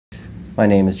My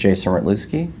name is Jason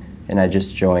Rytlewski, and I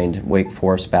just joined Wake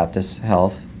Forest Baptist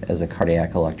Health as a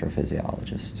cardiac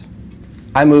electrophysiologist.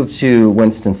 I moved to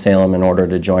Winston-Salem in order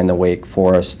to join the Wake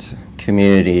Forest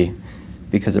community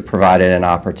because it provided an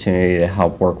opportunity to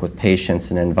help work with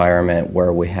patients in an environment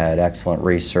where we had excellent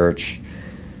research,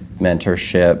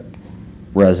 mentorship,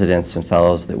 residents and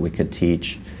fellows that we could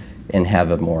teach, and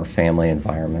have a more family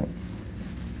environment.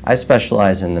 I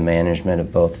specialize in the management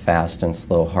of both fast and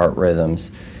slow heart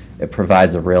rhythms. It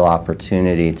provides a real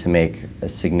opportunity to make a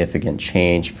significant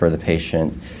change for the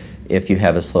patient. If you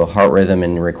have a slow heart rhythm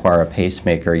and require a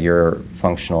pacemaker, your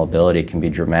functional ability can be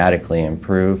dramatically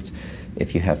improved.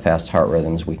 If you have fast heart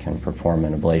rhythms, we can perform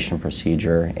an ablation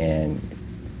procedure and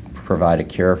provide a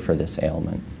cure for this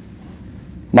ailment.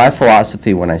 My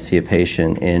philosophy when I see a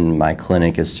patient in my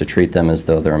clinic is to treat them as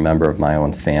though they're a member of my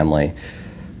own family.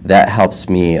 That helps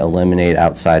me eliminate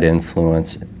outside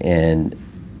influence and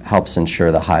helps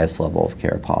ensure the highest level of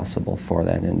care possible for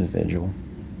that individual.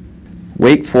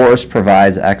 Wake Forest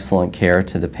provides excellent care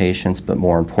to the patients, but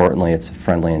more importantly, it's a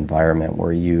friendly environment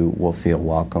where you will feel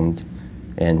welcomed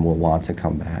and will want to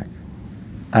come back.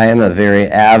 I am a very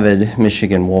avid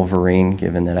Michigan Wolverine,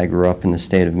 given that I grew up in the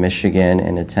state of Michigan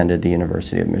and attended the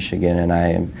University of Michigan, and I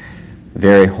am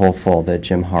very hopeful that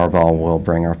Jim Harbaugh will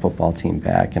bring our football team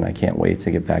back, and I can't wait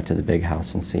to get back to the big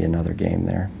house and see another game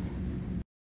there.